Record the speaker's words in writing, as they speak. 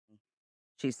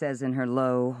she says in her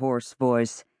low, hoarse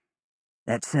voice.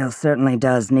 That cell certainly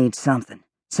does need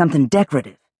something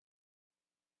decorative.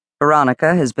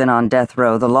 Veronica has been on death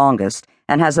row the longest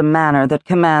and has a manner that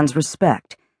commands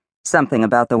respect. Something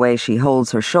about the way she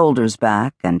holds her shoulders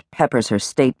back and peppers her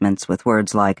statements with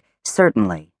words like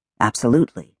certainly,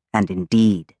 absolutely, and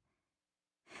indeed.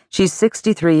 She's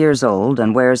 63 years old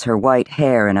and wears her white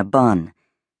hair in a bun.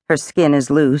 Her skin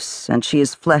is loose and she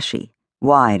is fleshy,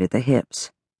 wide at the hips.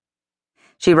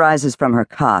 She rises from her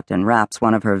cot and wraps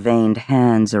one of her veined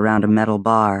hands around a metal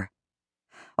bar.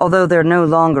 Although they're no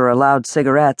longer allowed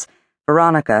cigarettes,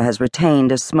 Veronica has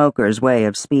retained a smoker's way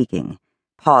of speaking,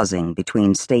 pausing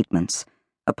between statements,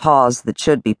 a pause that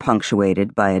should be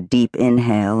punctuated by a deep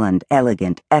inhale and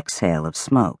elegant exhale of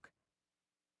smoke.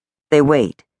 They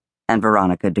wait, and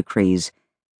Veronica decrees,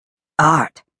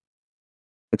 "Art."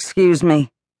 "Excuse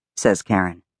me," says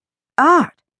Karen.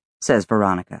 "Art," says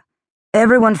Veronica.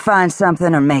 "Everyone finds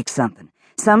something or makes something,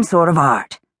 some sort of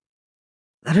art."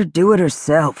 "Let her do it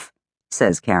herself,"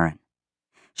 says Karen.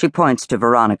 She points to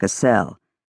Veronica's cell.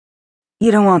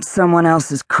 "You don't want someone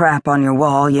else's crap on your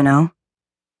wall, you know."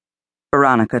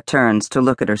 Veronica turns to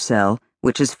look at her cell,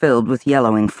 which is filled with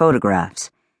yellowing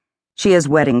photographs. She has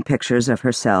wedding pictures of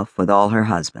herself with all her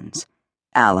husbands.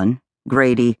 Alan,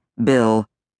 Grady, Bill,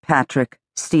 Patrick,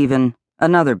 Stephen,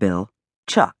 another Bill,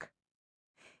 Chuck.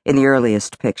 In the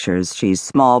earliest pictures, she's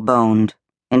small-boned,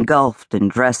 engulfed in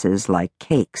dresses like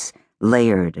cakes,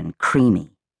 layered and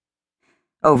creamy.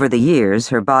 Over the years,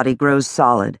 her body grows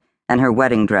solid, and her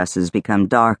wedding dresses become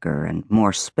darker and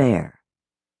more spare.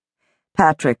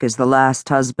 Patrick is the last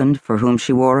husband for whom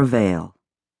she wore a veil.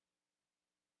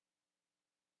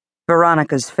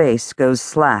 Veronica's face goes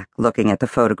slack looking at the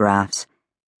photographs.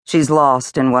 She's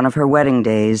lost in one of her wedding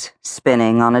days,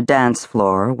 spinning on a dance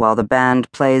floor while the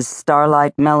band plays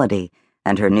Starlight Melody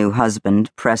and her new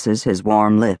husband presses his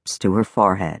warm lips to her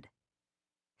forehead.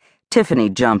 Tiffany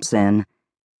jumps in.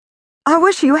 "I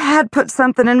wish you had put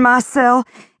something in my cell.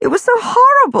 It was so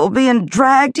horrible being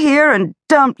dragged here and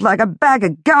dumped like a bag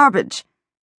of garbage."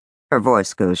 Her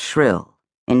voice goes shrill,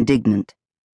 indignant.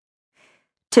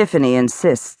 Tiffany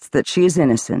insists that she is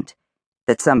innocent,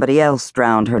 that somebody else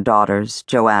drowned her daughters,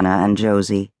 Joanna and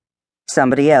Josie.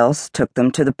 Somebody else took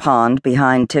them to the pond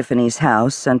behind Tiffany's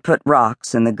house and put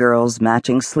rocks in the girls'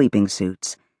 matching sleeping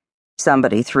suits.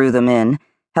 Somebody threw them in,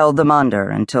 held them under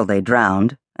until they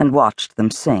drowned, and watched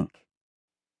them sink.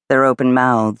 Their open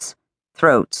mouths,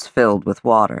 throats filled with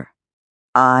water,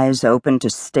 eyes open to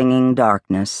stinging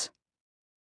darkness.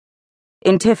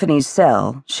 In Tiffany's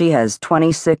cell, she has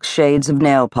 26 shades of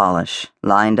nail polish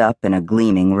lined up in a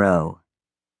gleaming row.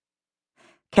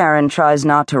 Karen tries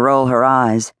not to roll her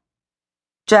eyes.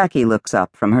 Jackie looks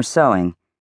up from her sewing.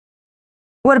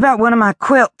 "What about one of my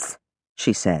quilts?"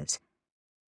 she says.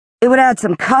 "It would add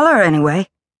some color anyway."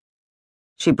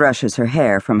 She brushes her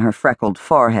hair from her freckled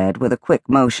forehead with a quick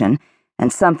motion,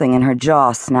 and something in her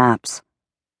jaw snaps.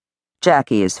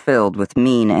 Jackie is filled with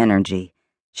mean energy.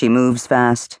 She moves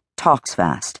fast, talks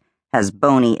fast, has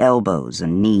bony elbows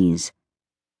and knees.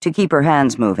 To keep her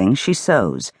hands moving, she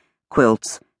sews,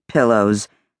 quilts, pillows,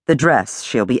 the dress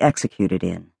she'll be executed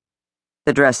in.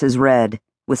 The dress is red,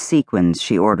 with sequins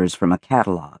she orders from a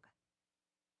catalog.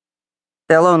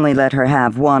 They'll only let her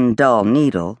have one dull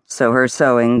needle, so her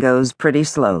sewing goes pretty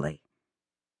slowly.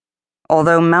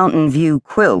 Although Mountain View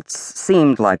quilts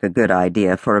seemed like a good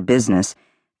idea for a business,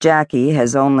 Jackie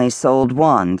has only sold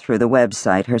one through the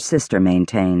website her sister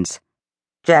maintains.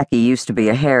 Jackie used to be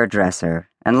a hairdresser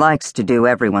and likes to do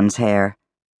everyone's hair.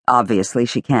 Obviously,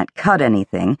 she can't cut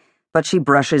anything, but she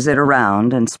brushes it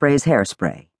around and sprays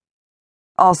hairspray.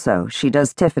 Also, she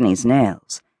does Tiffany's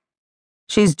nails.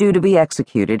 She's due to be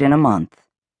executed in a month.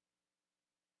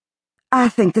 "I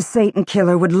think the Satan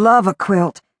killer would love a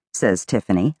quilt," says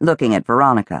Tiffany, looking at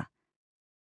Veronica.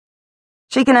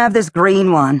 "She can have this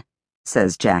green one,"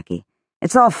 says Jackie.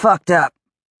 "It's all fucked up."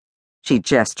 She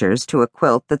gestures to a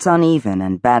quilt that's uneven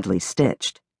and badly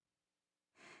stitched.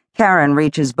 Karen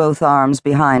reaches both arms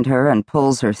behind her and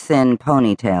pulls her thin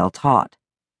ponytail taut.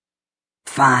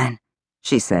 "Fine,"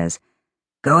 she says.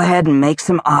 "Go ahead and make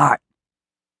some art."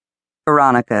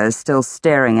 Veronica is still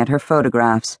staring at her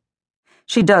photographs.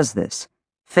 She does this,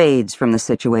 fades from the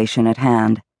situation at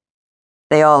hand.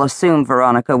 They all assume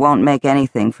Veronica won't make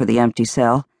anything for the empty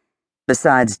cell.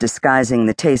 Besides disguising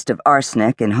the taste of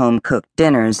arsenic in home-cooked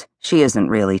dinners, she isn't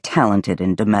really talented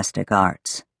in domestic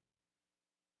arts.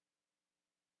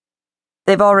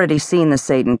 They've already seen the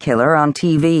Satan killer on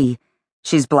TV.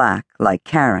 She's black, like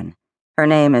Karen. Her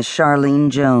name is Charlene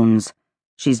Jones.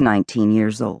 She's 19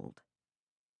 years old.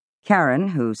 Karen,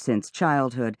 who since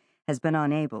childhood has been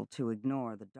unable to ignore the dark